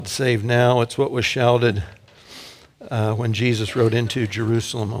Save now. It's what was shouted when Jesus rode into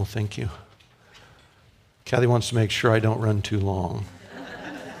Jerusalem. Oh, thank you. Kathy wants to make sure I don't run too long.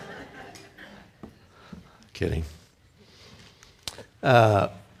 Kidding.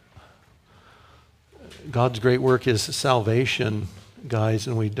 God's great work is salvation, guys,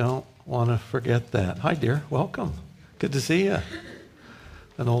 and we don't want to forget that. Hi, dear. Welcome. Good to see you.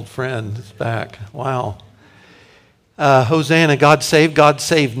 An old friend is back. Wow. Hosanna, God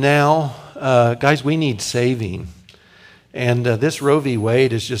save now. Guys, we need saving. And this Roe v.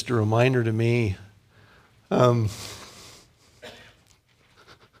 Wade is just a reminder to me.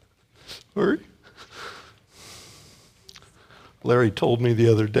 Larry told me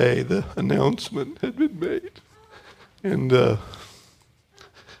the other day the announcement had been made. And,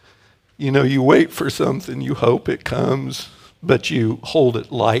 you wait for something, you hope it comes, but you hold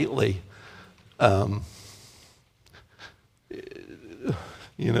it lightly.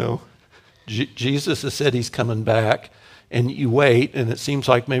 Jesus has said he's coming back, and you wait, and it seems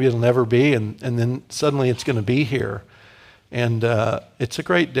like maybe it'll never be, and then suddenly it's going to be here. And it's a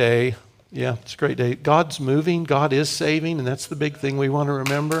great day. Yeah, it's a great day. God's moving. God is saving, and that's the big thing we want to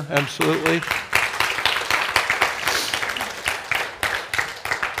remember. Absolutely.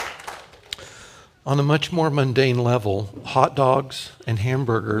 On a much more mundane level, hot dogs and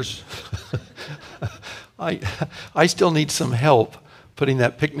hamburgers. I still need some help putting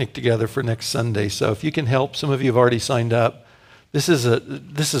that picnic together for next Sunday. So if you can help, some of you have already signed up. This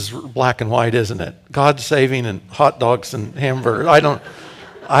is black and white, isn't it? God's saving and hot dogs and hamburgers.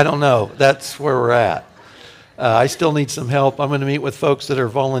 I don't know. That's where we're at. I still need some help. I'm going to meet with folks that are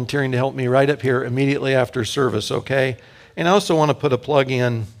volunteering to help me right up here immediately after service, okay? And I also want to put a plug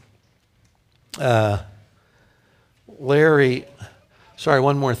in. Larry, sorry,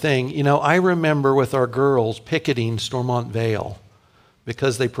 one more thing. I remember with our girls picketing Stormont Vale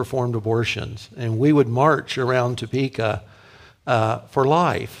because they performed abortions. And we would march around Topeka for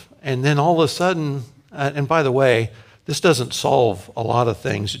life. And then all of a sudden, and by the way, this doesn't solve a lot of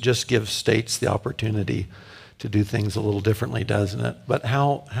things. It just gives states the opportunity to do things a little differently, doesn't it? But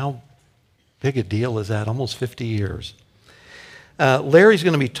how big a deal is that? Almost 50 years. Larry's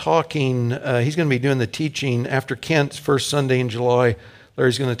going to be talking, he's going to be doing the teaching after Kent's first Sunday in July.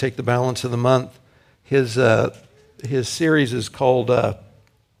 Larry's going to take the balance of the month. His series is called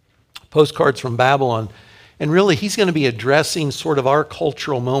Postcards from Babylon. And really, he's going to be addressing sort of our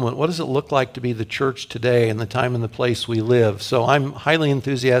cultural moment. What does it look like to be the church today in the time and the place we live? So I'm highly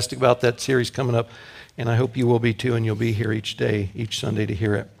enthusiastic about that series coming up, and I hope you will be too, and you'll be here each Sunday to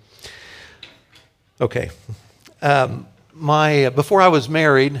hear it. Okay. Before I was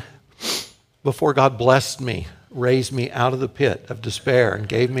married, before God blessed me, raised me out of the pit of despair and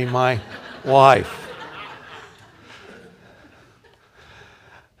gave me my wife.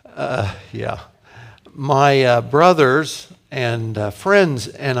 My brothers and friends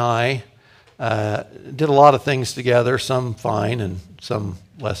and I did a lot of things together, some fine and some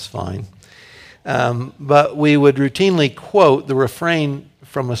less fine. But we would routinely quote the refrain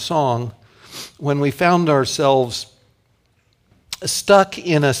from a song when we found ourselves stuck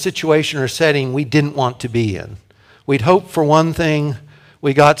in a situation or setting we didn't want to be in. We'd hoped for one thing,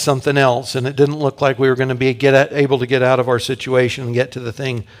 we got something else, and it didn't look like we were going to be able to get out of our situation and get to the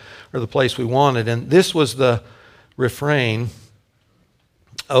thing or the place we wanted. And this was the refrain,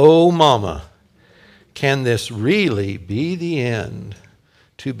 "Oh, mama, can this really be the end?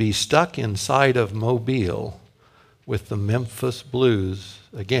 To be stuck inside of Mobile with the Memphis Blues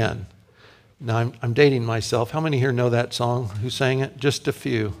again." Now, I'm dating myself. How many here know that song? Who sang it? Just a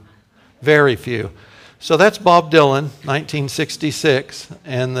few. Very few. So that's Bob Dylan, 1966,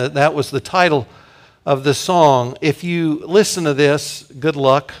 and that was the title of the song. If you listen to this, good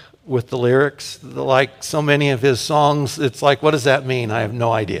luck with the lyrics. Like so many of his songs, it's like, what does that mean? I have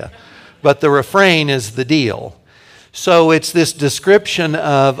no idea. But the refrain is the deal. So it's this description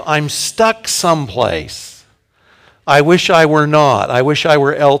of, I'm stuck someplace. I wish I were not. I wish I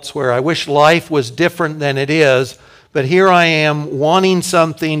were elsewhere. I wish life was different than it is. But here I am wanting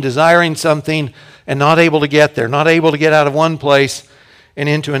something, desiring something, and not able to get there, not able to get out of one place and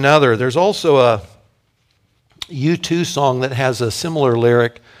into another. There's also a U2 song that has a similar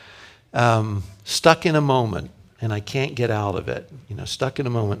lyric, stuck in a moment, and I can't get out of it. Stuck in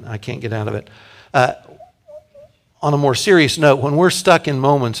a moment, I can't get out of it. On a more serious note, when we're stuck in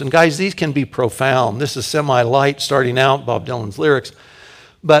moments, and guys, these can be profound. This is semi-light starting out, Bob Dylan's lyrics.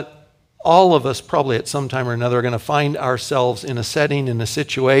 But all of us probably at some time or another are going to find ourselves in a setting, in a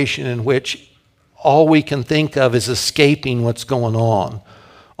situation in which all we can think of is escaping what's going on.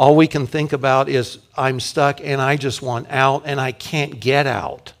 all we can think about is, I'm stuck and I just want out and I can't get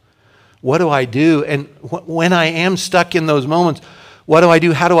out. What do I do? And when I am stuck in those moments, what do I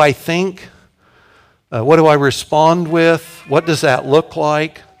do? How do I think? What do I respond with? What does that look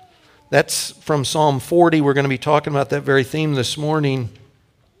like? That's from Psalm 40. We're going to be talking about that very theme this morning.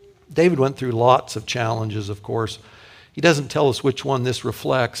 David went through lots of challenges, of course. He doesn't tell us which one this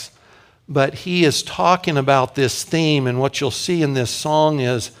reflects, but he is talking about this theme, and what you'll see in this song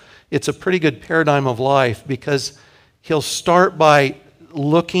is it's a pretty good paradigm of life, because he'll start by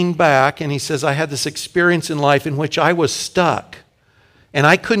looking back, and he says, I had this experience in life in which I was stuck. And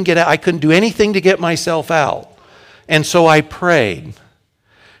I couldn't get out. I couldn't do anything to get myself out. And so I prayed.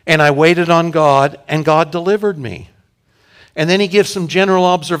 And I waited on God, and God delivered me. And then he gives some general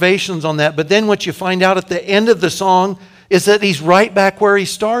observations on that. But then what you find out at the end of the song is that he's right back where he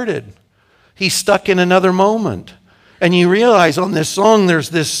started. He's stuck in another moment. And you realize on this song there's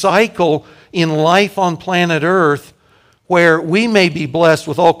this cycle in life on planet Earth where we may be blessed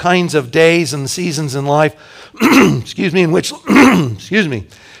with all kinds of days and seasons in life, in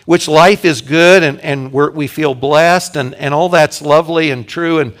which life is good and we feel blessed and all that's lovely and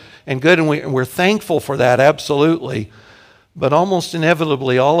true and good, and we're thankful for that, absolutely. But almost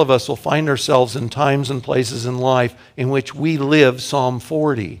inevitably, all of us will find ourselves in times and places in life in which we live Psalm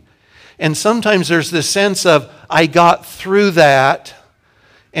 40. And sometimes there's this sense of, I got through that,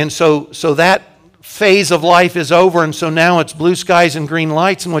 and so that phase of life is over, and so now it's blue skies and green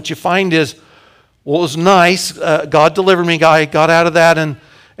lights, and what you find is, well, it was nice, God delivered me, I got out of that, and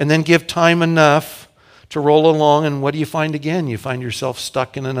then give time enough to roll along, and what do you find again? You find yourself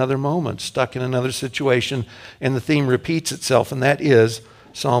stuck in another moment, stuck in another situation, and the theme repeats itself, and that is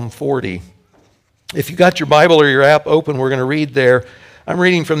Psalm 40. If you got your Bible or your app open, we're going to read there. I'm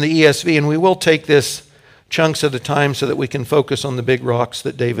reading from the ESV, and we will take this chunks at a time so that we can focus on the big rocks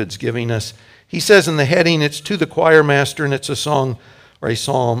that David's giving us. He says in the heading, it's to the choir master, and it's a song or a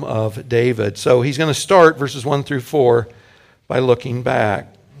psalm of David. So he's going to start verses 1 through 4 by looking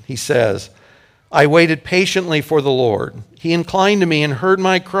back. He says, I waited patiently for the Lord. He inclined to me and heard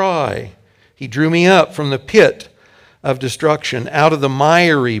my cry. He drew me up from the pit of destruction, out of the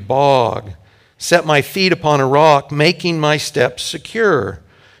miry bog, set my feet upon a rock, making my steps secure.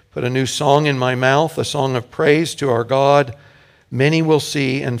 Put a new song in my mouth, a song of praise to our God. Many will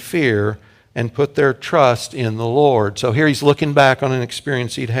see and fear and put their trust in the Lord. So here he's looking back on an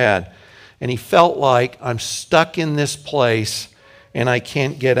experience he'd had. And he felt like, I'm stuck in this place and I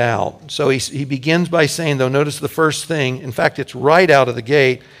can't get out. So he begins by saying, though, notice the first thing. In fact, it's right out of the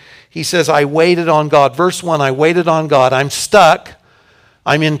gate. He says, I waited on God. Verse 1, I waited on God. I'm stuck.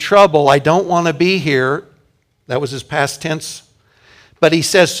 I'm in trouble. I don't want to be here. That was his past tense. But he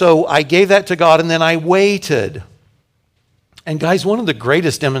says, so I gave that to God and then I waited. And guys, one of the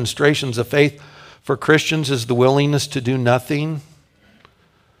greatest demonstrations of faith for Christians is the willingness to do nothing.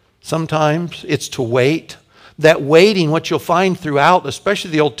 Sometimes it's to wait. That waiting, what you'll find throughout,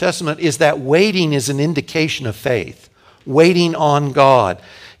 especially the Old Testament, is that waiting is an indication of faith. Waiting on God.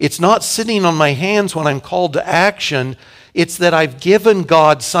 It's not sitting on my hands when I'm called to action. It's that I've given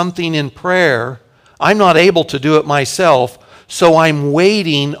God something in prayer. I'm not able to do it myself, so I'm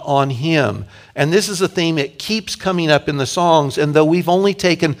waiting on Him. And this is a theme, it keeps coming up in the songs, and though we've only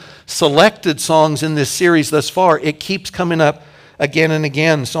taken selected songs in this series thus far, it keeps coming up again and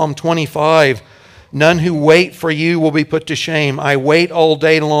again. Psalm 25, none who wait for you will be put to shame. I wait all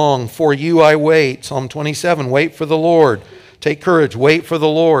day long, for you I wait. Psalm 27, wait for the Lord. Take courage, wait for the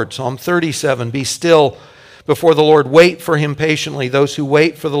Lord. Psalm 37, be still before the Lord, wait for Him patiently. Those who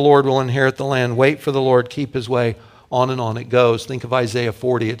wait for the Lord will inherit the land. Wait for the Lord, keep His way. On and on it goes. Think of Isaiah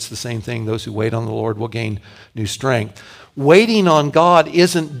 40. It's the same thing. Those who wait on the Lord will gain new strength. Waiting on God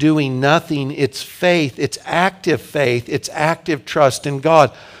isn't doing nothing. It's faith. It's active faith. It's active trust in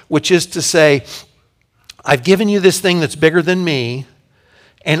God, which is to say, I've given you this thing that's bigger than me,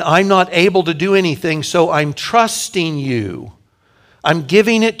 and I'm not able to do anything, so I'm trusting you. I'm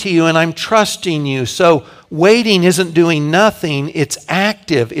giving it to you, and I'm trusting you. So waiting isn't doing nothing. It's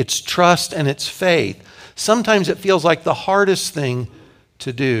active. It's trust, and it's faith. Sometimes it feels like the hardest thing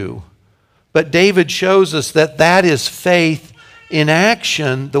to do. But David shows us that that is faith in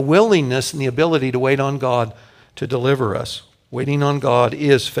action, the willingness and the ability to wait on God to deliver us. Waiting on God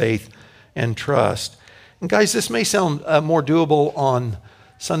is faith and trust. And guys, this may sound more doable on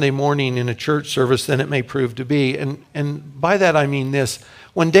Sunday morning in a church service than it may prove to be. And by that I mean this.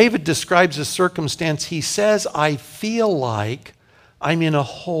 When David describes a circumstance, he says, I feel like I'm in a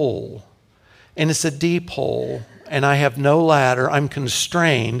hole. And it's a deep hole, and I have no ladder, I'm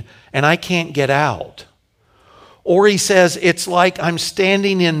constrained, and I can't get out. Or he says, it's like I'm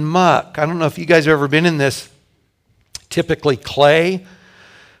standing in muck. I don't know if you guys have ever been in this, typically clay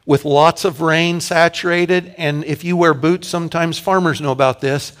with lots of rain saturated. And if you wear boots, sometimes farmers know about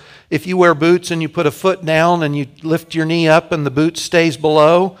this. If you wear boots and you put a foot down and you lift your knee up and the boot stays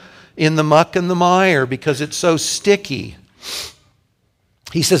below in the muck and the mire because it's so sticky.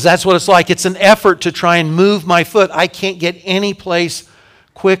 He says that's what it's like. It's an effort to try and move my foot. I can't get any place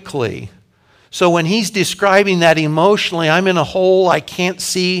quickly. So when he's describing that emotionally, I'm in a hole, I can't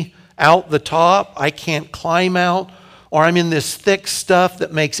see out the top, I can't climb out, or I'm in this thick stuff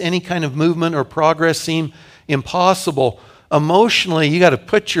that makes any kind of movement or progress seem impossible. Emotionally, you got to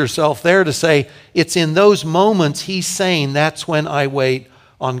put yourself there to say, it's in those moments he's saying that's when I wait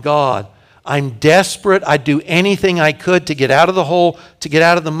on God. I'm desperate. I'd do anything I could to get out of the hole, to get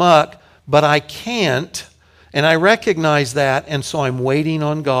out of the muck, but I can't. And I recognize that, and so I'm waiting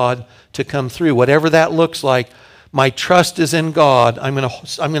on God to come through. Whatever that looks like, my trust is in God. I'm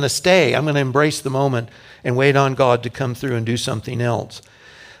going to stay. I'm going to embrace the moment and wait on God to come through and do something else.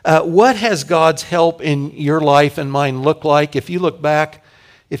 What has God's help in your life and mine look like? If you look back,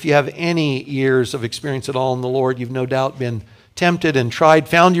 if you have any years of experience at all in the Lord, you've no doubt been tempted and tried,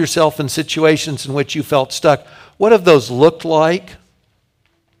 found yourself in situations in which you felt stuck. What have those looked like?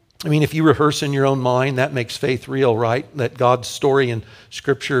 I mean, if you rehearse in your own mind, that makes faith real, right? That God's story in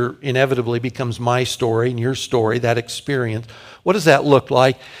Scripture inevitably becomes my story and your story, that experience. What does that look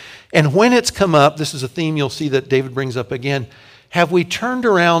like? And when it's come up, this is a theme you'll see that David brings up again, have we turned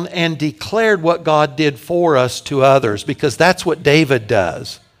around and declared what God did for us to others? Because that's what David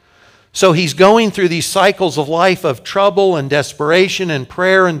does. So he's going through these cycles of life of trouble and desperation and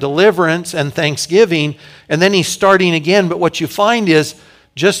prayer and deliverance and thanksgiving, and then he's starting again. But what you find is,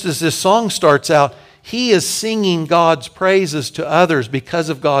 just as this song starts out, he is singing God's praises to others because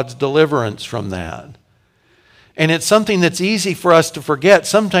of God's deliverance from that. And it's something that's easy for us to forget.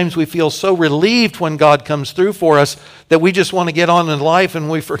 Sometimes we feel so relieved when God comes through for us that we just want to get on in life and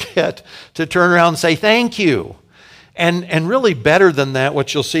we forget to turn around and say thank you. And really better than that,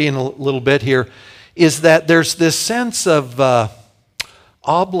 what you'll see in a little bit here, is that there's this sense of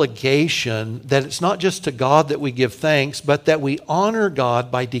obligation that it's not just to God that we give thanks, but that we honor God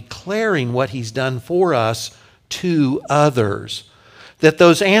by declaring what He's done for us to others. That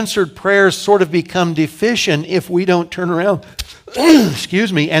those answered prayers sort of become deficient if we don't turn around,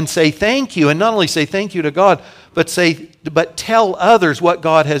 and say thank you. And not only say thank you to God, but tell others what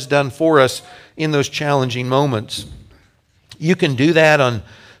God has done for us in those challenging moments. You can do that on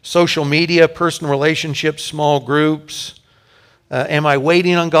social media, personal relationships, small groups. Am I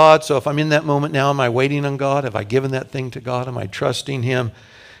waiting on God? So if I'm in that moment now, am I waiting on God? Have I given that thing to God? Am I trusting Him?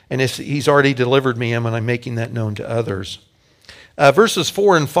 And if He's already delivered me, am I making that known to others? Verses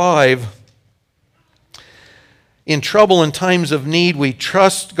 4 and 5, in trouble and times of need, we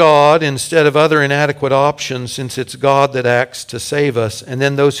trust God instead of other inadequate options, since it's God that acts to save us. And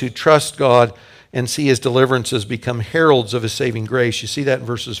then those who trust God and see His deliverances become heralds of His saving grace. You see that in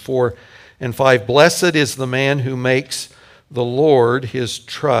verses 4 and 5. Blessed is the man who makes the Lord his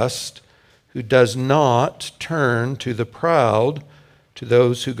trust, who does not turn to the proud, to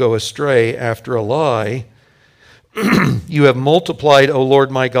those who go astray after a lie. You have multiplied, O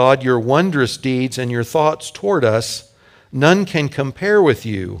Lord my God, your wondrous deeds and your thoughts toward us. None can compare with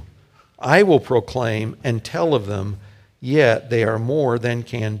you. I will proclaim and tell of them, yet they are more than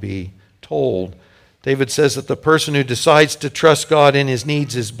can be told. David says that the person who decides to trust God in his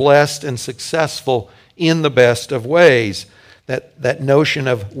needs is blessed and successful in the best of ways. That notion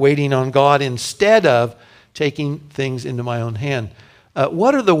of waiting on God instead of taking things into my own hand.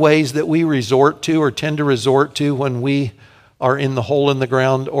 What are the ways that we resort to or tend to resort to when we are in the hole in the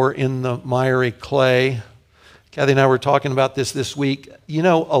ground or in the miry clay? Kathy and I were talking about this week. You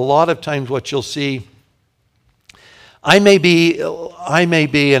know, a lot of times what you'll see, I may be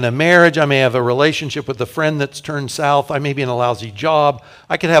in a marriage, I may have a relationship with a friend that's turned south, I may be in a lousy job,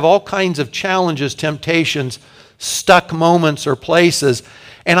 I could have all kinds of challenges, temptations, stuck moments or places,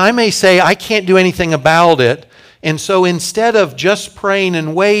 and I may say I can't do anything about it. And so instead of just praying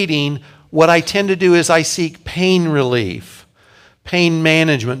and waiting, what I tend to do is I seek pain relief, pain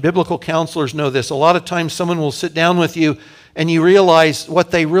management. Biblical counselors know this. A lot of times someone will sit down with you and you realize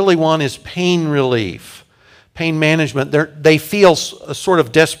what they really want is pain relief, pain management. They feel a sort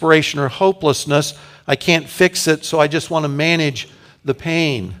of desperation or hopelessness. I can't fix it, so I just want to manage the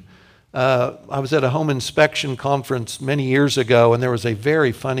pain. I was at a home inspection conference many years ago, and there was a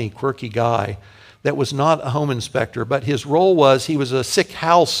very funny, quirky guy that was not a home inspector, but his role was he was a sick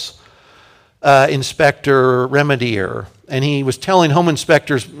house inspector, remedier. and he was telling home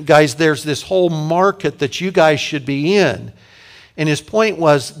inspectors, guys, there's this whole market that you guys should be in. And his point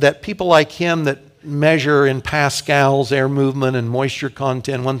was that people like him that measure in pascals, air movement, and moisture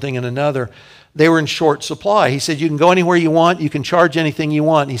content, one thing and another, they were in short supply. He said, you can go anywhere you want, you can charge anything you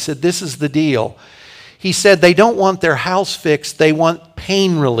want. He said, this is the deal. He said, they don't want their house fixed, they want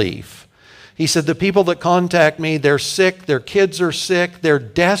pain relief. He said, the people that contact me, they're sick, their kids are sick, they're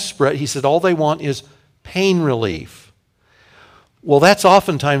desperate. He said, all they want is pain relief. Well, that's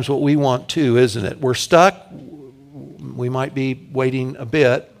oftentimes what we want too, isn't it? We're stuck, we might be waiting a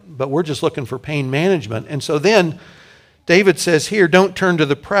bit, but we're just looking for pain management. And so then David says here, don't turn to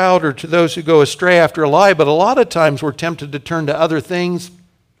the proud or to those who go astray after a lie, but a lot of times we're tempted to turn to other things.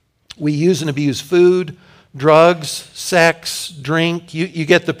 We use and abuse food, drugs, sex, drink. You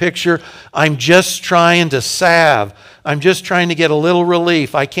get the picture. I'm just trying to salve. I'm just trying to get a little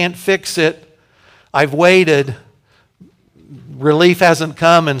relief. I can't fix it. I've waited. Relief hasn't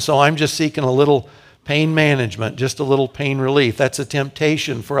come, and so I'm just seeking a little pain management, just a little pain relief. That's a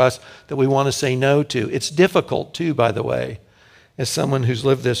temptation for us that we want to say no to. It's difficult too, by the way, as someone who's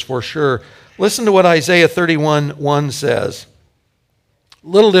lived this for sure. Listen to what Isaiah 31:1 says.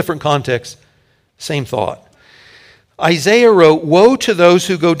 Little different context, same thought. Isaiah wrote, woe to those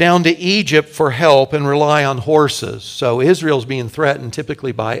who go down to Egypt for help and rely on horses. So Israel's being threatened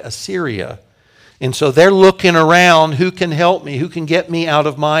typically by Assyria. And so they're looking around, who can help me? Who can get me out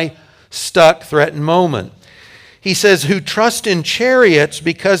of my stuck, threatened moment? He says, who trust in chariots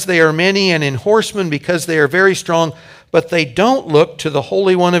because they are many, and in horsemen because they are very strong, but they don't look to the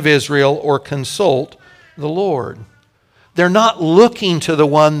Holy One of Israel or consult the Lord. They're not looking to the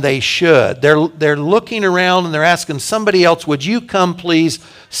one they should. They're looking around and they're asking somebody else, would you come please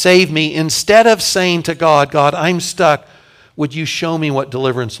save me? Instead of saying to God, God, I'm stuck. Would you show me what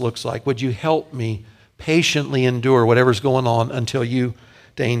deliverance looks like? Would you help me patiently endure whatever's going on until you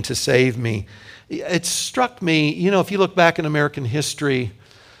deign to save me? It struck me, if you look back in American history,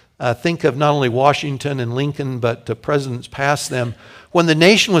 think of not only Washington and Lincoln, but the presidents past them. When the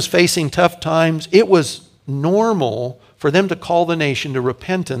nation was facing tough times, it was normal for them to call the nation to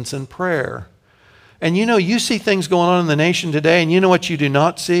repentance and prayer. And you see things going on in the nation today, and you know what you do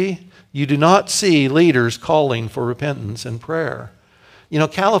not see? You do not see leaders calling for repentance and prayer.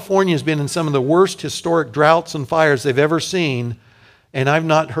 California has been in some of the worst historic droughts and fires they've ever seen, and I've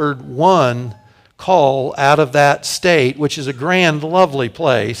not heard one call out of that state, which is a grand, lovely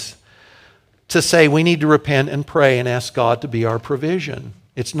place, to say we need to repent and pray and ask God to be our provision.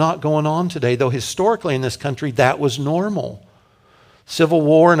 It's not going on today, though historically in this country that was normal. Civil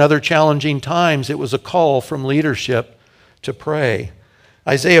war and other challenging times, it was a call from leadership to pray.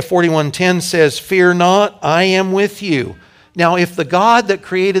 Isaiah 41:10 says, fear not, I am with you. Now, if the God that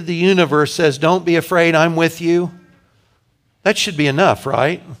created the universe says, don't be afraid, I'm with you, that should be enough,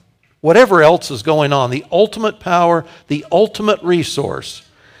 right? Whatever else is going on, the ultimate power, the ultimate resource.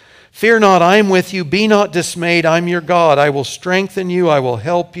 Fear not, I am with you. Be not dismayed. I'm your God. I will strengthen you. I will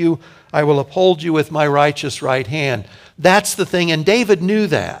help you. I will uphold you with my righteous right hand. That's the thing. And David knew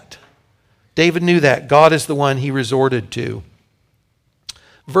that. David knew that. God is the one he resorted to.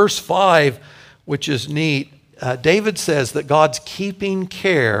 Verse 5, which is neat, David says that God's keeping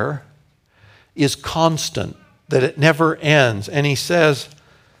care is constant, that it never ends. And he says,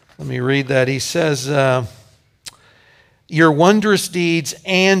 let me read that. He says, your wondrous deeds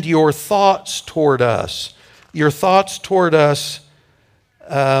and your thoughts toward us. Your thoughts toward us,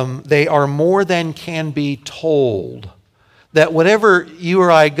 they are more than can be told. That whatever you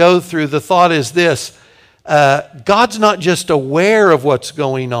or I go through, the thought is this, God's not just aware of what's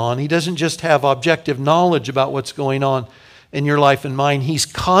going on. He doesn't just have objective knowledge about what's going on in your life and mine. He's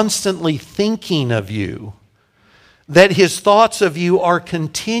constantly thinking of you. That his thoughts of you are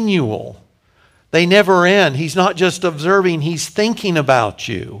continual. They never end. He's not just observing, he's thinking about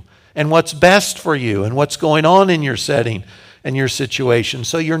you and what's best for you and what's going on in your setting and your situation.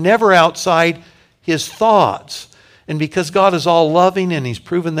 So you're never outside his thoughts. And because God is all loving and he's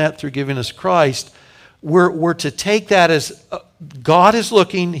proven that through giving us Christ, we're to take that as God is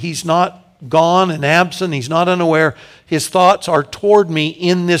looking. He's not gone and absent. He's not unaware. His thoughts are toward me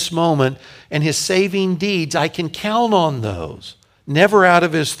in this moment. And his saving deeds, I can count on those. Never out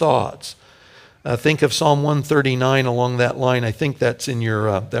of his thoughts. Think of Psalm 139 along that line. I think that's in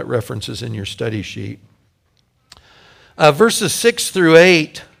your that reference is in your study sheet. Verses 6 through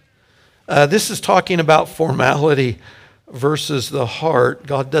 8, this is talking about formality versus the heart.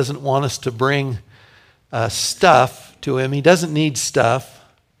 God doesn't want us to bring stuff to him. He doesn't need stuff.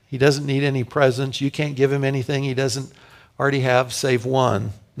 He doesn't need any presents. You can't give him anything he doesn't already have save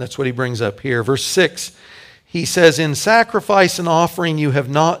one. That's what he brings up here. Verse 6, He says, in sacrifice and offering you have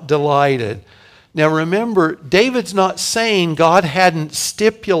not delighted. Now remember, David's not saying God hadn't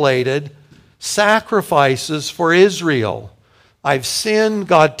stipulated sacrifices for Israel. I've sinned.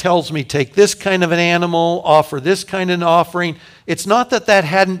 God tells me take this kind of an animal, offer this kind of an offering. It's not that that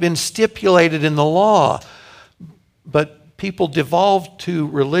hadn't been stipulated in the law, but people devolved to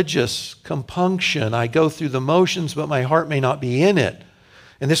religious compunction. I go through the motions, but my heart may not be in it.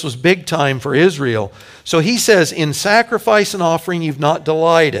 And this was big time for Israel. So he says, in sacrifice and offering you've not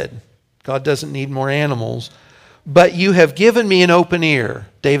delighted. God doesn't need more animals. But you have given me an open ear.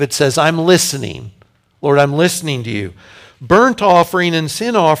 David says, I'm listening. Lord, I'm listening to you. Burnt offering and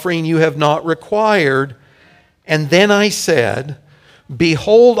sin offering you have not required. And then I said,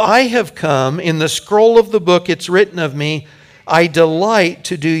 behold, I have come. In the scroll of the book it's written of me, I delight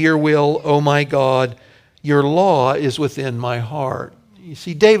to do your will, O my God. Your law is within my heart. You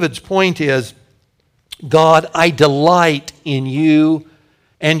see, David's point is, God, I delight in you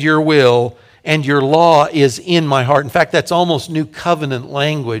and your will, and your law is in my heart. In fact, that's almost New Covenant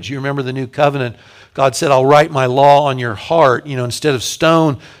language. You remember the New Covenant? God said, I'll write my law on your heart. You know, instead of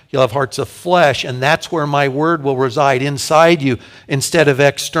stone, you'll have hearts of flesh, and that's where my word will reside, inside you, instead of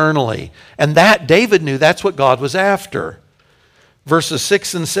externally. And that, David knew that's what God was after. Verses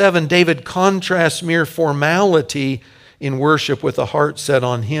 6 and 7, David contrasts mere formality in worship with a heart set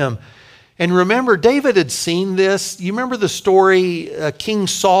on him. And remember, David had seen this. You remember the story, King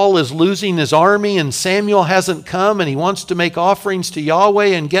Saul is losing his army and Samuel hasn't come and he wants to make offerings to Yahweh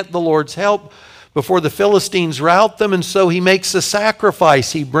and get the Lord's help before the Philistines rout them. And so he makes a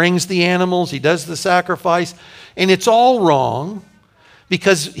sacrifice. He brings the animals, he does the sacrifice, and it's all wrong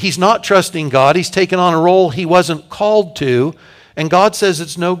because he's not trusting God. He's taken on a role he wasn't called to, and God says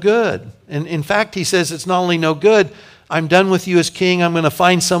it's no good. And in fact, he says it's not only no good, I'm done with you as king. I'm going to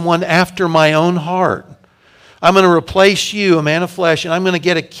find someone after my own heart. I'm going to replace you, a man of flesh, and I'm going to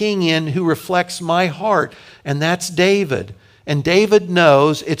get a king in who reflects my heart. And that's David. And David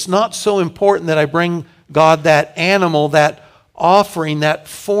knows it's not so important that I bring God that animal, that offering, that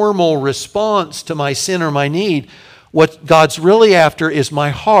formal response to my sin or my need. What God's really after is my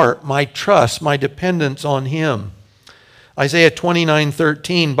heart, my trust, my dependence on him. Isaiah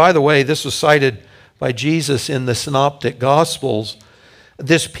 29:13, by the way, this was cited by Jesus in the Synoptic Gospels.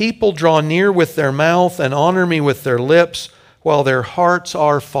 This people draw near with their mouth and honor me with their lips, while their hearts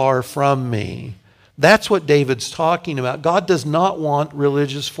are far from me. That's what David's talking about. God does not want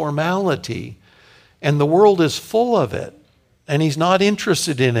religious formality, and the world is full of it, and he's not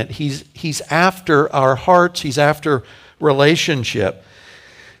interested in it. He's after our hearts. He's after relationship.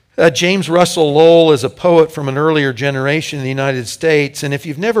 James Russell Lowell is a poet from an earlier generation in the United States, and if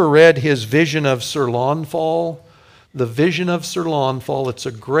you've never read his Vision of Sir Launfal, The Vision of Sir Launfal, it's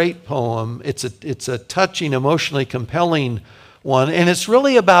a great poem. It's a touching, emotionally compelling one, and it's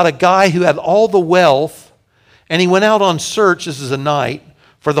really about a guy who had all the wealth, and he went out on search, this is a night,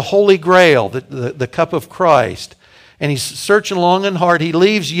 for the Holy Grail, the cup of Christ, and he's searching long and hard. He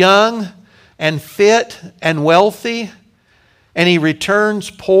leaves young and fit and wealthy, and he returns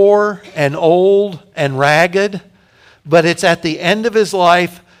poor and old and ragged. But it's at the end of his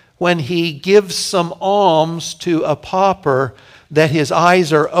life when he gives some alms to a pauper that his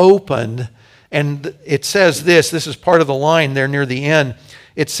eyes are opened. And it says this is part of the line there near the end.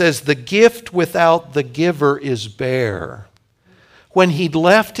 It says, the gift without the giver is bare. When he'd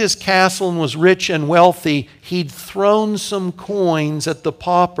left his castle and was rich and wealthy, he'd thrown some coins at the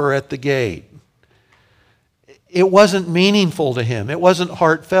pauper at the gate. It wasn't meaningful to him. It wasn't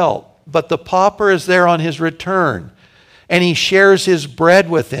heartfelt. But the pauper is there on his return, and he shares his bread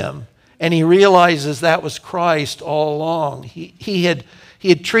with him, and he realizes that was Christ all along. He had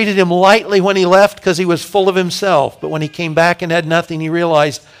treated him lightly when he left because he was full of himself, but when he came back and had nothing, he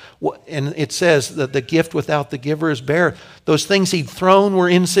realized, and it says that the gift without the giver is bare. Those things he'd thrown were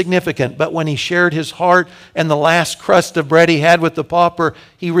insignificant, but when he shared his heart and the last crust of bread he had with the pauper,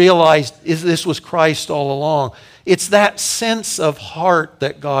 he realized this was Christ all along. It's that sense of heart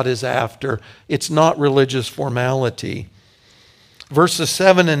that God is after. It's not religious formality. Verses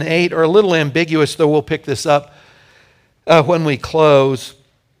 7 and 8 are a little ambiguous, though we'll pick this up when we close,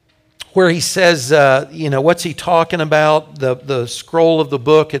 where he says, what's he talking about? The scroll of the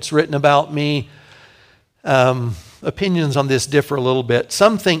book, it's written about me. Opinions on this differ a little bit.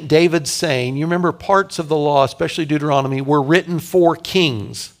 Some think David's saying, you remember parts of the law, especially Deuteronomy, were written for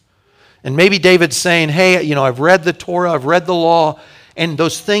kings. And maybe David's saying, hey, I've read the Torah, I've read the law, and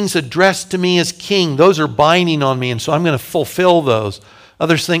those things addressed to me as king, those are binding on me, and so I'm going to fulfill those.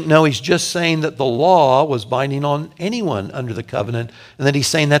 Others think, no, he's just saying that the law was binding on anyone under the covenant, and that he's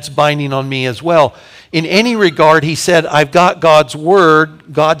saying that's binding on me as well. In any regard, he said, I've got God's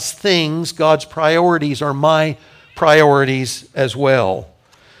word, God's things, God's priorities are my priorities as well.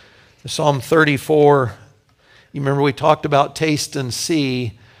 Psalm 34, you remember we talked about taste and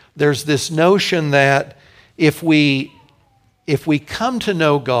see. There's this notion that if we come to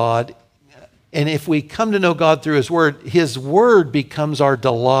know God, and if we come to know God through His Word becomes our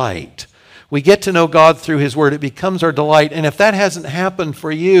delight. We get to know God through His Word. It becomes our delight. And if that hasn't happened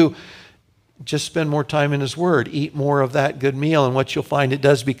for you, just spend more time in His Word. Eat more of that good meal, and what you'll find, it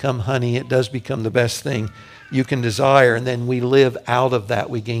does become honey. It does become the best thing you can desire. And then we live out of that.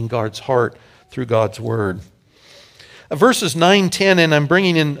 We gain God's heart through God's Word. Verses 9, 10, and I'm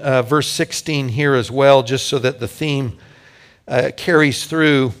bringing in verse 16 here as well, just so that the theme carries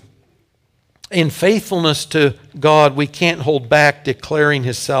through. In faithfulness to God, we can't hold back declaring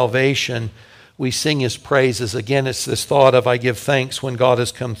His salvation. We sing His praises. Again, it's this thought of I give thanks when God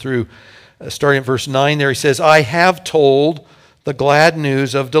has come through. Starting at verse 9 there, he says, I have told the glad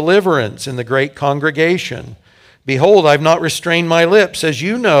news of deliverance in the great congregation. Behold, I've not restrained my lips. As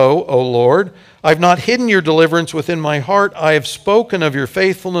you know, O Lord, I've not hidden your deliverance within my heart. I have spoken of your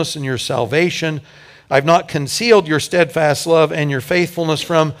faithfulness and your salvation. I've not concealed your steadfast love and your faithfulness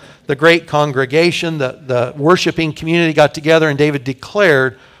from the great congregation. The worshiping community got together, and David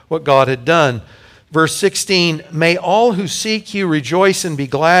declared what God had done. Verse 16, may all who seek you rejoice and be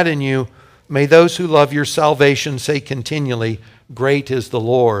glad in you. May those who love your salvation say continually, great is the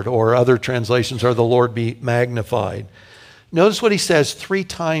Lord. Or other translations are, the Lord be magnified. Notice what he says 3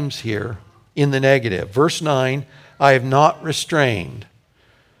 times here in the negative. Verse 9, I have not restrained.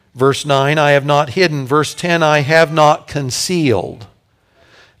 Verse 9, I have not hidden. Verse 10, I have not concealed.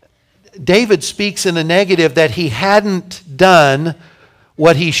 David speaks in the negative that he hadn't done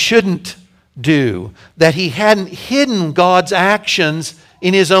what he shouldn't do, that he hadn't hidden God's actions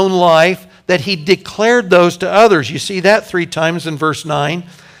in his own life, that he declared those to others. You see that 3 times in verse 9.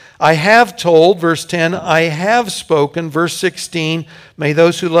 I have told, verse 10, I have spoken, verse 16, may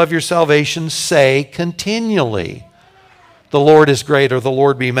those who love your salvation say continually, the Lord is great, or the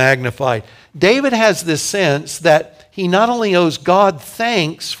Lord be magnified. David has this sense that he not only owes God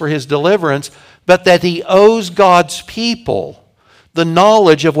thanks for his deliverance, but that he owes God's people the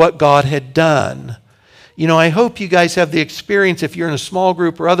knowledge of what God had done. You know, I hope you guys have the experience, if you're in a small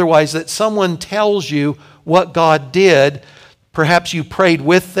group or otherwise, that someone tells you what God did. Perhaps you prayed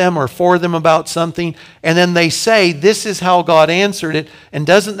with them or for them about something, and then they say, this is how God answered it, and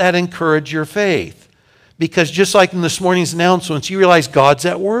doesn't that encourage your faith? Because just like in this morning's announcements, you realize God's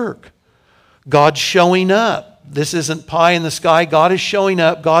at work. God's showing up. This isn't pie in the sky. God is showing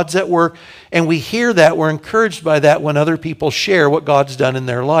up. God's at work. And we hear that. We're encouraged by that when other people share what God's done in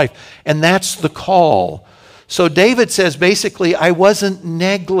their life. And that's the call. So David says basically, I wasn't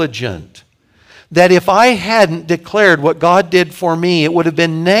negligent. That if I hadn't declared what God did for me, it would have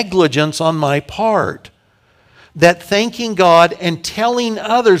been negligence on my part. That thanking God and telling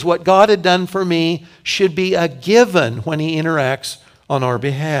others what God had done for me should be a given when He interacts on our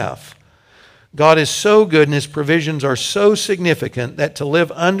behalf. God is so good and His provisions are so significant that to live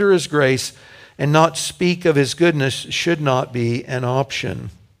under His grace and not speak of His goodness should not be an option.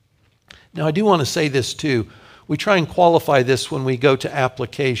 Now, I do want to say this too. We try and qualify this when we go to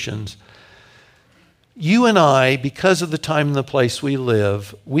applications. You and I, because of the time and the place we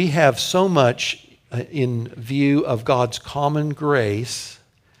live, we have so much in view of God's common grace,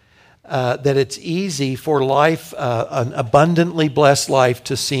 that it's easy for life, an abundantly blessed life,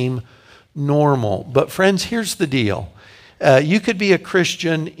 to seem normal. But friends, here's the deal. You could be a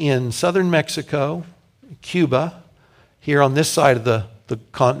Christian in southern Mexico, Cuba, here on this side of the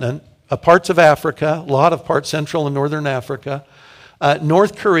continent, parts of Africa, a lot of parts Central and Northern Africa,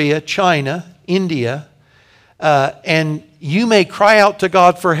 North Korea, China, India, and you may cry out to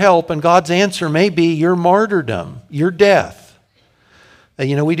God for help, and God's answer may be your martyrdom, your death.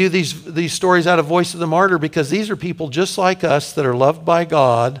 You know, we do these stories out of Voice of the Martyr because these are people just like us that are loved by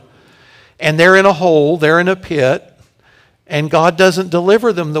God, and they're in a hole, they're in a pit, and God doesn't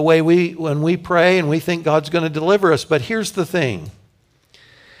deliver them the way when we pray and we think God's going to deliver us. But here's the thing.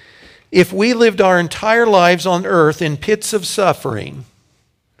 If we lived our entire lives on earth in pits of suffering,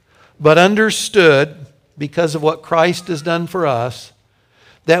 but understood, because of what Christ has done for us,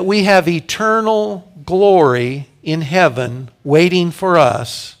 that we have eternal glory in heaven waiting for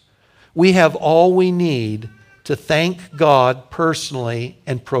us, we have all we need to thank God personally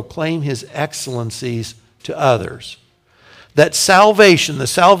and proclaim His excellencies to others. That salvation, the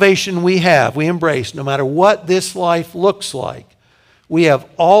salvation we have, we embrace, no matter what this life looks like, we have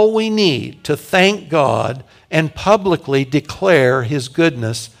all we need to thank God and publicly declare His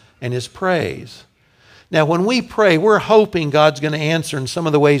goodness and His praise. Now, when we pray, we're hoping God's going to answer in some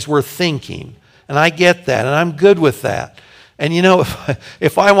of the ways we're thinking. And I get that, and I'm good with that. And you know,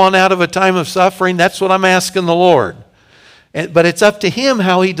 if I want out of a time of suffering, that's what I'm asking the Lord. But it's up to Him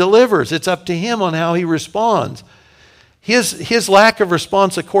how He delivers. It's up to Him on how He responds. His lack of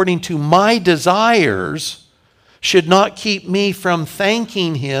response according to my desires should not keep me from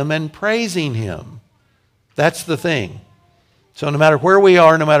thanking Him and praising Him. That's the thing. So no matter where we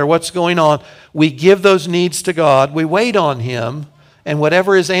are, no matter what's going on, we give those needs to God. We wait on Him. And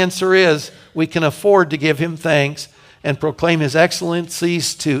whatever His answer is, we can afford to give Him thanks and proclaim His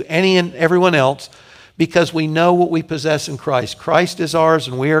excellencies to any and everyone else, because we know what we possess in Christ. Christ is ours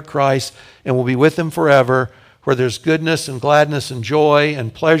and we are Christ, and we'll be with Him forever, where there's goodness and gladness and joy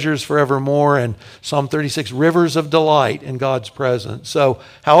and pleasures forevermore, and Psalm 36, rivers of delight in God's presence. So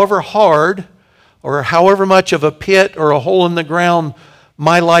however hard or however much of a pit or a hole in the ground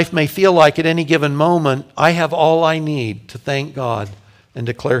my life may feel like at any given moment, I have all I need to thank God and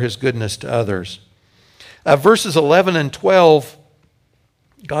declare His goodness to others. Verses 11 and 12,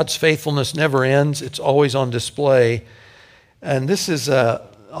 God's faithfulness never ends. It's always on display. And this is,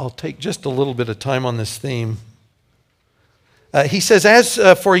 I'll take just a little bit of time on this theme. He says, as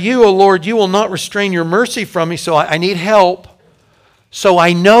for you, O Lord, you will not restrain your mercy from me, so I need help. So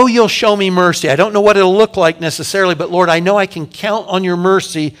I know you'll show me mercy. I don't know what it'll look like necessarily, but Lord, I know I can count on your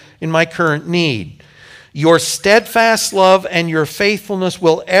mercy in my current need. Your steadfast love and your faithfulness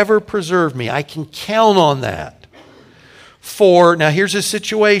will ever preserve me. I can count on that. For, now here's his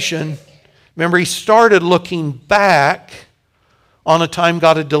situation. Remember, he started looking back on a time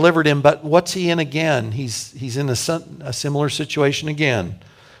God had delivered him, but what's he in again? He's in a similar situation again.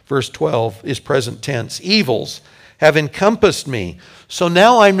 Verse 12 is present tense. Evils have encompassed me. So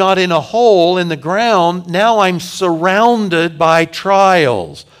now I'm not in a hole in the ground. Now I'm surrounded by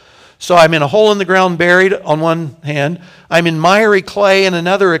trials. So I'm in a hole in the ground buried on one hand. I'm in miry clay in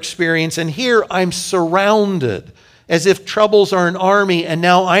another experience. And here I'm surrounded as if troubles are an army. And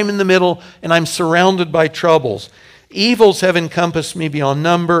now I'm in the middle and I'm surrounded by troubles. Evils have encompassed me beyond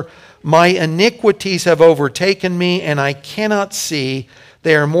number. My iniquities have overtaken me and I cannot see.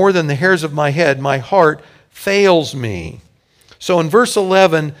 They are more than the hairs of my head. My heart fails me. So in verse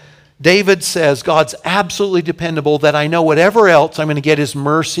 11, David says, God's absolutely dependable, that I know whatever else, I'm going to get His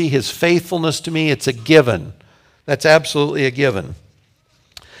mercy, His faithfulness to me. It's a given. That's absolutely a given.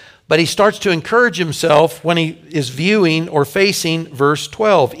 But he starts to encourage himself when he is viewing or facing verse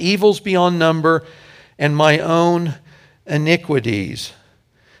 12. Evils beyond number and my own iniquities.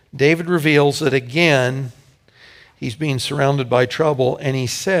 David reveals that again, he's being surrounded by trouble, and he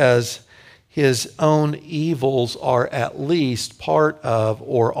says, his own evils are at least part of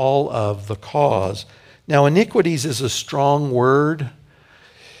or all of the cause. Now, iniquities is a strong word.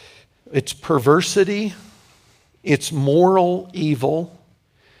 It's perversity. It's moral evil.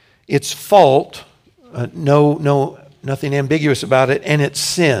 It's fault. Nothing ambiguous about it. And it's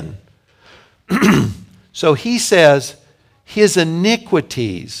sin. So he says his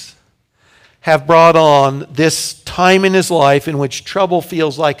iniquities have brought on this time in his life in which trouble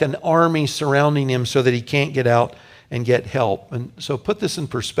feels like an army surrounding him so that he can't get out and get help. And so put this in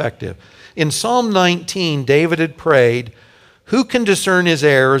perspective. In Psalm 19, David had prayed, who can discern his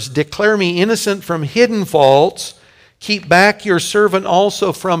errors? Declare me innocent from hidden faults. Keep back your servant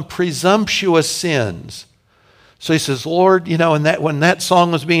also from presumptuous sins. So he says, Lord, when that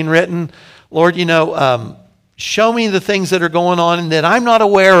song was being written, Lord, show me the things that are going on and that I'm not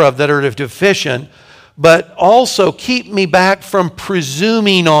aware of that are deficient, but also keep me back from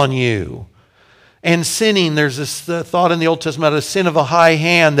presuming on you and sinning. There's this thought in the Old Testament, a sin of a high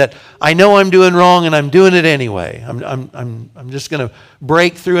hand, that I know I'm doing wrong and I'm doing it anyway. I'm just going to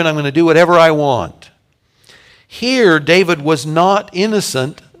break through and I'm going to do whatever I want. Here, David was not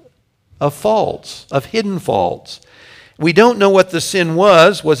innocent of faults, of hidden faults. We don't know what the sin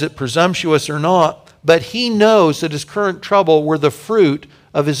was. Was it presumptuous or not? But he knows that his current trouble were the fruit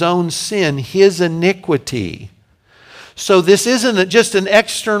of his own sin, his iniquity. So this isn't just an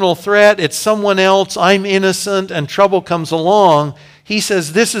external threat. It's someone else. I'm innocent and trouble comes along. He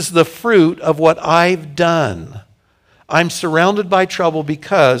says, this is the fruit of what I've done. I'm surrounded by trouble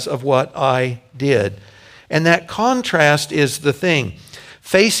because of what I did. And that contrast is the thing.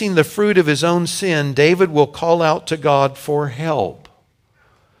 Facing the fruit of his own sin, David will call out to God for help.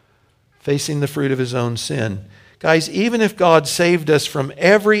 Facing the fruit of his own sin. Guys, even if God saved us from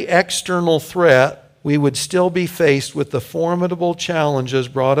every external threat, we would still be faced with the formidable challenges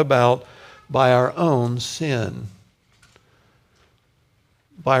brought about by our own sin.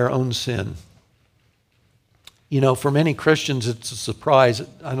 by our own sin. You know, for many Christians, it's a surprise.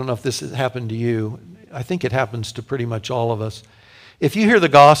 I don't know if this has happened to you. I think it happens to pretty much all of us. If you hear the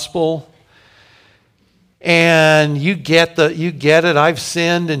gospel and you get it, I've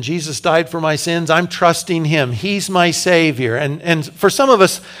sinned and Jesus died for my sins, I'm trusting Him. He's my Savior. And for some of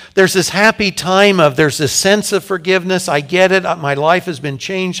us, there's this happy time there's this sense of forgiveness. I get it. My life has been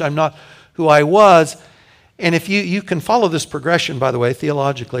changed. I'm not who I was. And if you can follow this progression, by the way,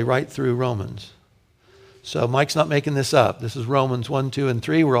 theologically, right through Romans. So Mike's not making this up. This is Romans 1, 2, and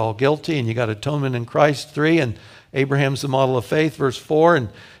 3. We're all guilty, and you got atonement in Christ, 3, and Abraham's the model of faith, verse 4.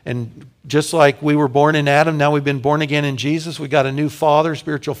 And just like we were born in Adam, now we've been born again in Jesus. We got a new father,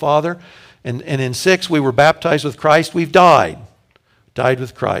 spiritual father. And in 6, we were baptized with Christ. We've died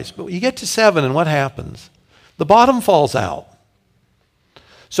with Christ. But you get to 7, and what happens? The bottom falls out.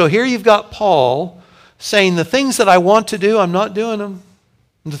 So here you've got Paul saying, the things that I want to do, I'm not doing them.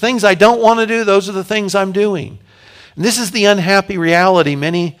 And the things I don't want to do, those are the things I'm doing. And this is the unhappy reality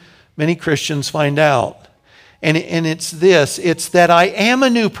many Christians find out. And it's this, it's that I am a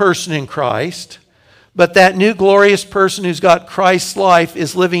new person in Christ, but that new glorious person who's got Christ's life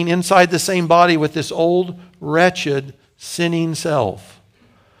is living inside the same body with this old, wretched, sinning self.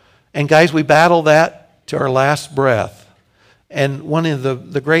 And guys, we battle that to our last breath. And one of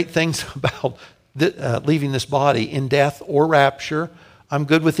the great things about leaving this body in death or rapture, I'm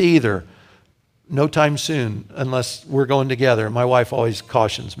good with either. No time soon, unless we're going together. My wife always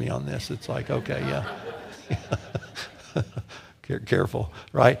cautions me on this. It's like, okay, yeah. Careful,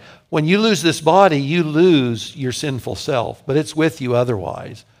 right? When you lose this body, you lose your sinful self, but it's with you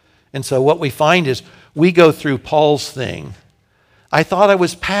otherwise. And so what we find is we go through Paul's thing. I thought I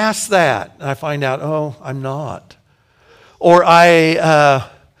was past that, and I find out, oh, I'm not. Or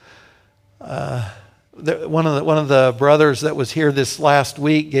one of the brothers that was here this last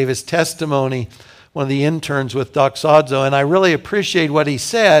week gave his testimony, one of the interns with Doxazo, and I really appreciate what he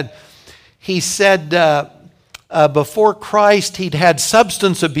said. He said before Christ, he'd had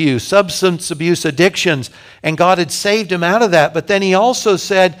substance abuse addictions, and God had saved him out of that. But then he also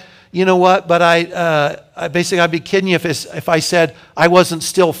said, you know what, but I'd be kidding you if I said I wasn't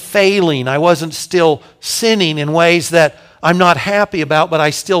still failing, I wasn't still sinning in ways that I'm not happy about, but I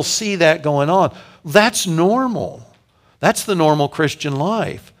still see that going on. That's normal. That's the normal Christian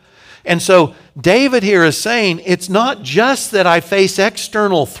life. And so David here is saying, it's not just that I face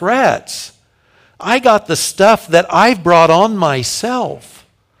external threats. I got the stuff that I've brought on myself.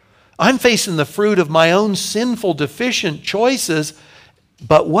 I'm facing the fruit of my own sinful, deficient choices,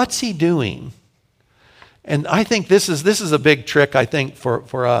 but what's he doing? And I think this is a big trick, I think,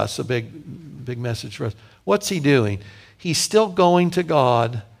 for us, a big message for us. What's he doing? He's still going to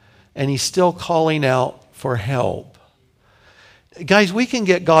God, and he's still calling out for help. Guys, we can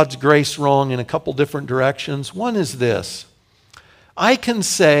get God's grace wrong in a couple different directions. One is this. I can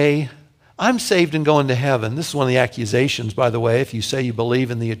say, I'm saved and going to heaven. This is one of the accusations, by the way, if you say you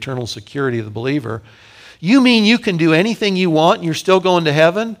believe in the eternal security of the believer. You mean you can do anything you want and you're still going to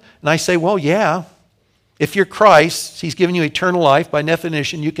heaven? And I say, well, yeah. If you're Christ, he's given you eternal life. By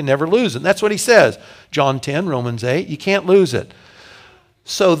definition, you can never lose it. And that's what he says. John 10, Romans 8, you can't lose it.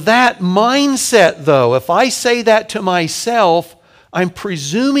 So that mindset, though, if I say that to myself, I'm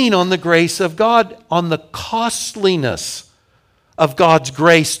presuming on the grace of God, on the costliness of God's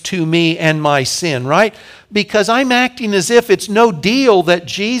grace to me and my sin, right? Because I'm acting as if it's no deal that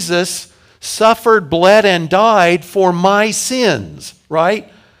Jesus suffered, bled, and died for my sins,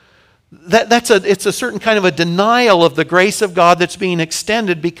 right? It's a certain kind of a denial of the grace of God that's being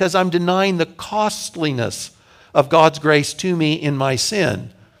extended because I'm denying the costliness of God's grace to me in my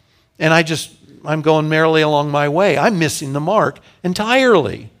sin. And I'm going merrily along my way. I'm missing the mark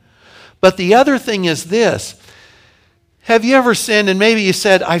entirely. But the other thing is this. Have you ever sinned and maybe you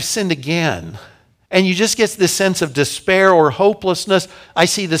said, I've sinned again? And you just get this sense of despair or hopelessness. I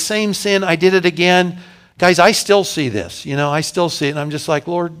see the same sin. I did it again. Guys, I still see this. I still see it. And I'm just like,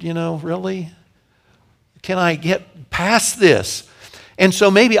 Lord, really? Can I get past this? And so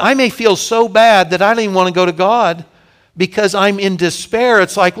maybe I may feel so bad that I don't even want to go to God because I'm in despair.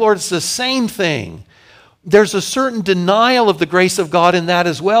 It's like, Lord, it's the same thing. There's a certain denial of the grace of God in that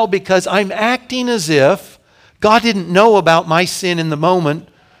as well because I'm acting as if God didn't know about my sin in the moment.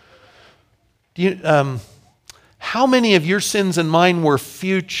 How many of your sins and mine were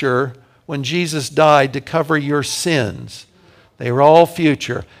future when Jesus died to cover your sins? They were all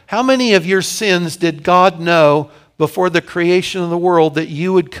future. How many of your sins did God know before the creation of the world that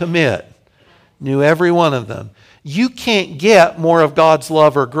you would commit? Knew every one of them. You can't get more of God's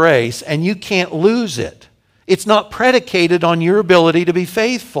love or grace, and you can't lose it. It's not predicated on your ability to be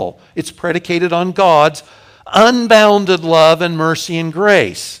faithful. It's predicated on God's unbounded love and mercy and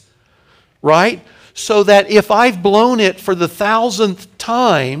grace. Right? So that if I've blown it for the 1,000th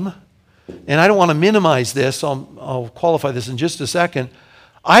time, and I don't want to minimize this, I'll qualify this in just a second.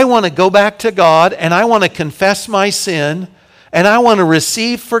 I want to go back to God and I want to confess my sin and I want to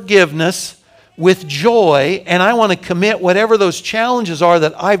receive forgiveness with joy, and I want to commit whatever those challenges are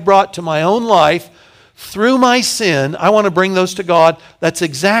that I've brought to my own life through my sin. I want to bring those to God. That's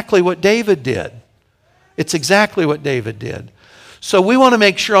exactly what David did. It's exactly what David did. So we want to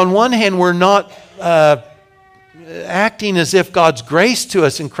make sure on one hand we're not acting as if God's grace to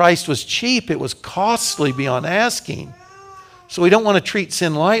us in Christ was cheap. It was costly beyond asking. So we don't want to treat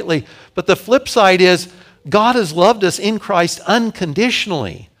sin lightly. But the flip side is God has loved us in Christ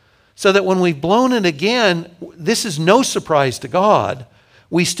unconditionally. So that when we've blown it again, this is no surprise to God.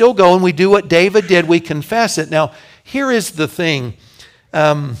 We still go and we do what David did. We confess it. Now, here is the thing.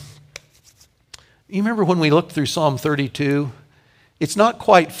 You remember when we looked through Psalm 32? It's not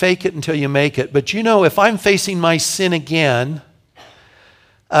quite fake it until you make it. But you know, if I'm facing my sin again,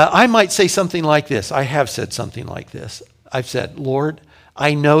 I might say something like this. I have said something like this. I've said, Lord,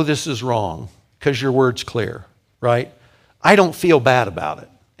 I know this is wrong because your word's clear, right? I don't feel bad about it,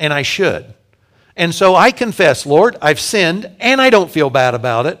 and I should. And so I confess, Lord, I've sinned, and I don't feel bad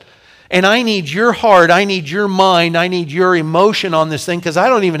about it. And I need your heart, I need your mind, I need your emotion on this thing because I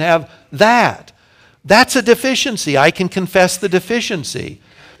don't even have that. That's a deficiency. I can confess the deficiency.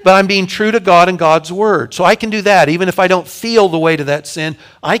 But I'm being true to God and God's word. So I can do that. Even if I don't feel the weight of that sin,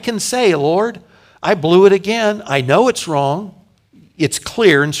 I can say, Lord, I blew it again. I know it's wrong. It's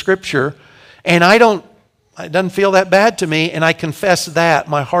clear in Scripture. And it doesn't feel that bad to me. And I confess that.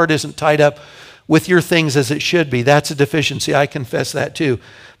 My heart isn't tied up with your things as it should be. That's a deficiency. I confess that too.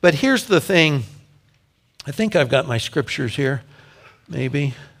 But here's the thing. I think I've got my scriptures here.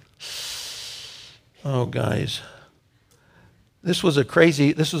 Maybe. Oh, guys. This was a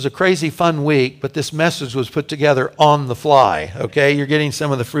crazy fun week, but this message was put together on the fly. Okay? You're getting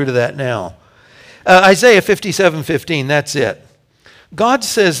some of the fruit of that now. Isaiah 57:15, that's it. God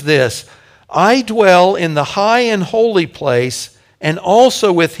says this, I dwell in the high and holy place, and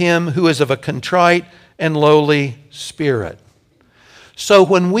also with him who is of a contrite and lowly spirit. So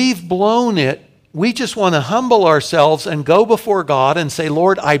when we've blown it, we just want to humble ourselves and go before God and say,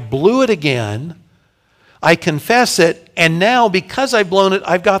 Lord, I blew it again. I confess it, and now because I've blown it,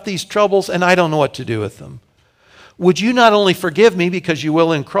 I've got these troubles and I don't know what to do with them. Would you not only forgive me because you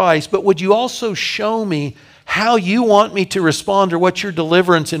will in Christ, but would you also show me how you want me to respond or what your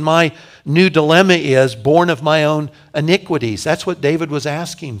deliverance in my new dilemma is, born of my own iniquities? That's what David was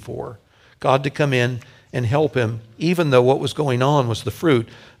asking for, God to come in and help him, even though what was going on was the fruit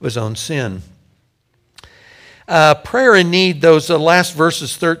of his own sin. Prayer in need, those last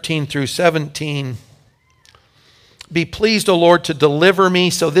verses 13 through 17. Be pleased, O Lord, to deliver me.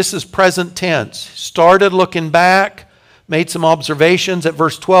 So this is present tense. Started looking back, made some observations. At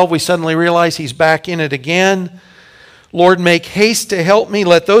verse 12, we suddenly realize he's back in it again. Lord, make haste to help me.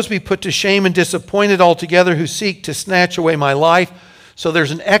 Let those be put to shame and disappointed altogether who seek to snatch away my life. So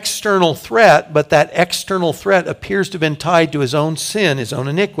there's an external threat, but that external threat appears to have been tied to his own sin, his own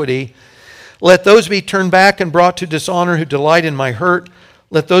iniquity. Let those be turned back and brought to dishonor who delight in my hurt.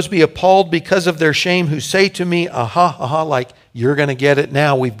 Let those be appalled because of their shame who say to me, aha, aha, like, you're going to get it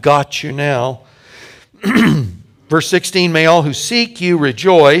now. We've got you now. Verse 16, may all who seek you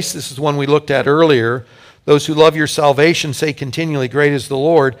rejoice. This is one we looked at earlier. Those who love your salvation say continually, great is the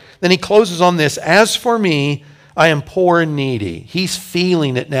Lord. Then he closes on this, as for me, I am poor and needy. He's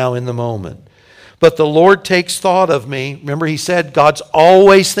feeling it now in the moment. But the Lord takes thought of me. Remember, he said, God's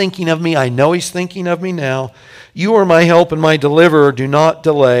always thinking of me. I know he's thinking of me now. You are my help and my deliverer. Do not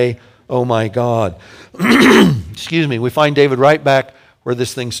delay, oh my God. Excuse me. We find David right back where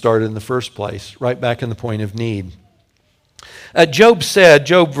this thing started in the first place, right back in the point of need. Job said,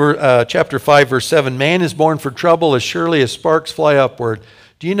 chapter 5, verse 7, man is born for trouble as surely as sparks fly upward.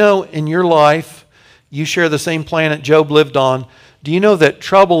 Do you know in your life, you share the same planet Job lived on, do you know that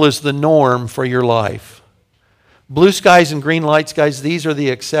trouble is the norm for your life? Blue skies and green lights, guys, these are the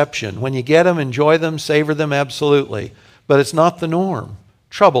exception. When you get them, enjoy them, savor them, absolutely. But it's not the norm.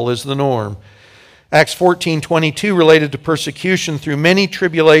 Trouble is the norm. Acts 14:22, related to persecution, through many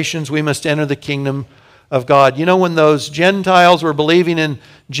tribulations we must enter the kingdom of God. You know, when those Gentiles were believing in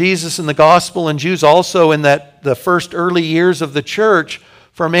Jesus and the gospel, and Jews also in the first early years of the church,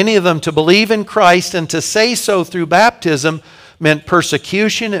 for many of them to believe in Christ and to say so through baptism meant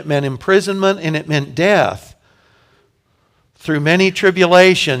persecution, it meant imprisonment, and it meant death. through many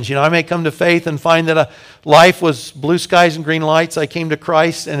tribulations. I may come to faith and find that life was blue skies and green lights. I came to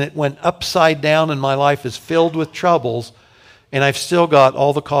Christ and it went upside down and my life is filled with troubles. And I've still got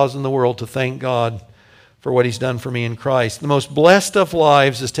all the cause in the world to thank God for what He's done for me in Christ. The most blessed of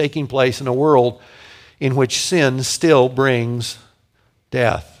lives is taking place in a world in which sin still brings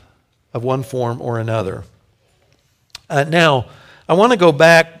death of one form or another. Now, I want to go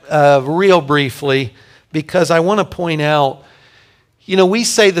back real briefly because I want to point out, we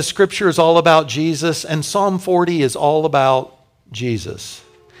say the Scripture is all about Jesus, and Psalm 40 is all about Jesus.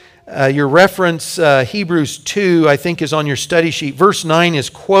 Your reference, Hebrews 2, I think is on your study sheet. Verse 9 is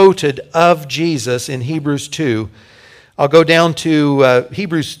quoted of Jesus in Hebrews 2. I'll go down to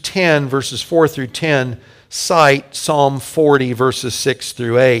Hebrews 10, verses 4 through 10, cite Psalm 40, verses 6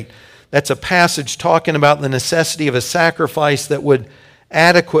 through 8. That's a passage talking about the necessity of a sacrifice that would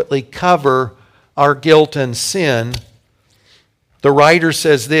adequately cover our guilt and sin. The writer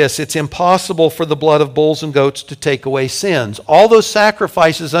says this: it's impossible for the blood of bulls and goats to take away sins. All those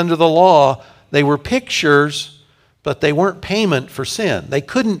sacrifices under the law, they were pictures, but they weren't payment for sin. They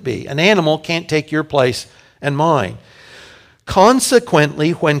couldn't be. An animal can't take your place and mine.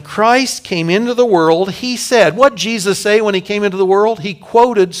 Consequently, when Christ came into the world, He said, what did Jesus say when He came into the world? He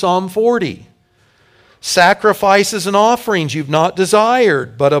quoted Psalm 40. Sacrifices and offerings you've not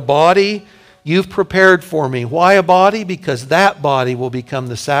desired, but a body you've prepared for me. Why a body? Because that body will become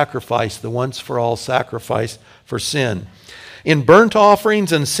the sacrifice, the once-for-all sacrifice for sin. In burnt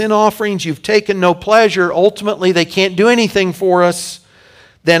offerings and sin offerings you've taken no pleasure. Ultimately, they can't do anything for us.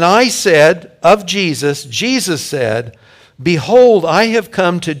 Then I said of Jesus, Jesus said, behold, I have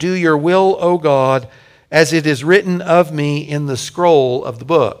come to do your will, O God, as it is written of me in the scroll of the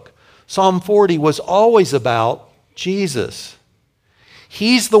book. Psalm 40 was always about Jesus.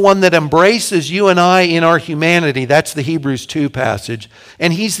 He's the one that embraces you and I in our humanity. That's the Hebrews 2 passage.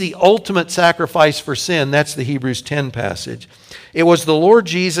 And He's the ultimate sacrifice for sin. That's the Hebrews 10 passage. It was the Lord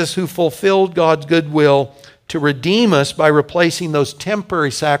Jesus who fulfilled God's good will to redeem us by replacing those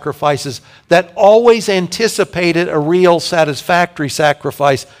temporary sacrifices that always anticipated a real satisfactory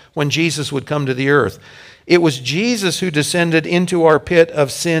sacrifice when Jesus would come to the earth. It was Jesus who descended into our pit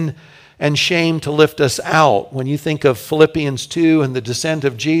of sin and shame to lift us out. When you think of Philippians 2 and the descent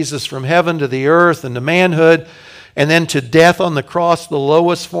of Jesus from heaven to the earth and to manhood and then to death on the cross, the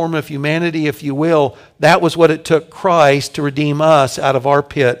lowest form of humanity, if you will, that was what it took Christ to redeem us out of our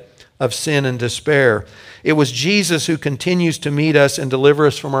pit of sin and despair. It was Jesus who continues to meet us and deliver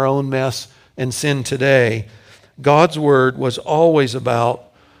us from our own mess and sin today. God's word was always about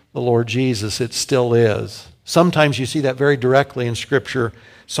the Lord Jesus. It still is. Sometimes you see that very directly in Scripture.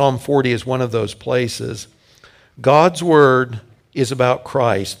 Psalm 40 is one of those places. God's word is about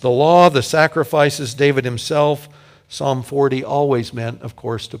Christ. The law, the sacrifices, David himself, Psalm 40 always meant, of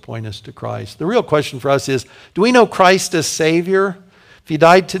course, to point us to Christ. The real question for us is, do we know Christ as Savior? If you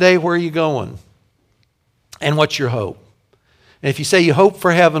died today, where are you going? And what's your hope? And if you say you hope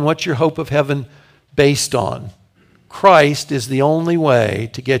for heaven, what's your hope of heaven based on? Christ is the only way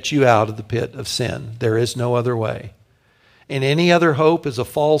to get you out of the pit of sin. There is no other way. And any other hope is a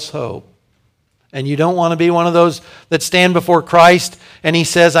false hope. And you don't want to be one of those that stand before Christ and He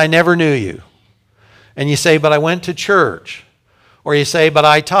says, I never knew you. And you say, but I went to church. Or you say, but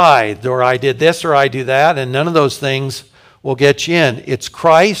I tithed, or I did this, or I do that. And none of those things will get you in. It's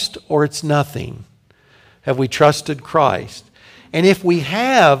Christ or it's nothing. Have we trusted Christ? And if we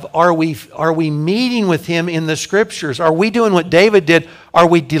have, are we meeting with Him in the Scriptures? Are we doing what David did? Are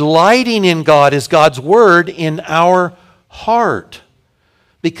we delighting in God? Is God's Word in our heart?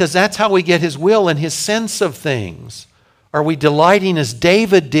 Because that's how we get His will and His sense of things. Are we delighting as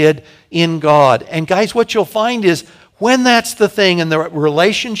David did in God? And guys, what you'll find is when that's the thing and the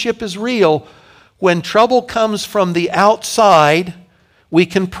relationship is real, when trouble comes from the outside, we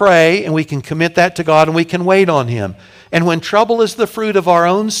can pray and we can commit that to God and we can wait on Him. And when trouble is the fruit of our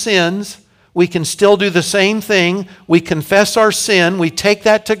own sins, we can still do the same thing. We confess our sin. We take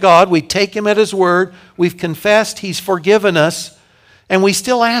that to God. We take Him at His word. We've confessed. He's forgiven us. And we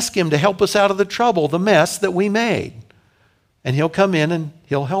still ask Him to help us out of the trouble, the mess that we made. And He'll come in and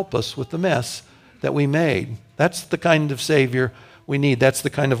He'll help us with the mess that we made. That's the kind of Savior we need. That's the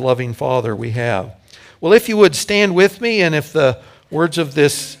kind of loving Father we have. Well, if you would stand with me, and if the words of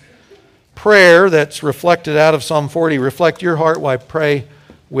this prayer that's reflected out of Psalm 40 reflect your heart, why pray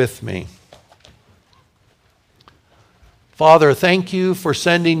with me. Father, thank You for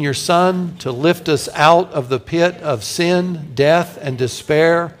sending Your Son to lift us out of the pit of sin, death, and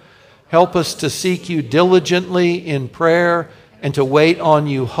despair. Help us to seek You diligently in prayer and to wait on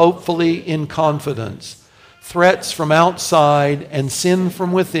You hopefully in confidence. threats from outside and sin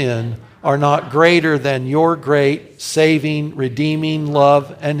from within are not greater than your great saving, redeeming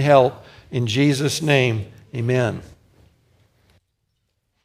love and help. In Jesus' name, amen.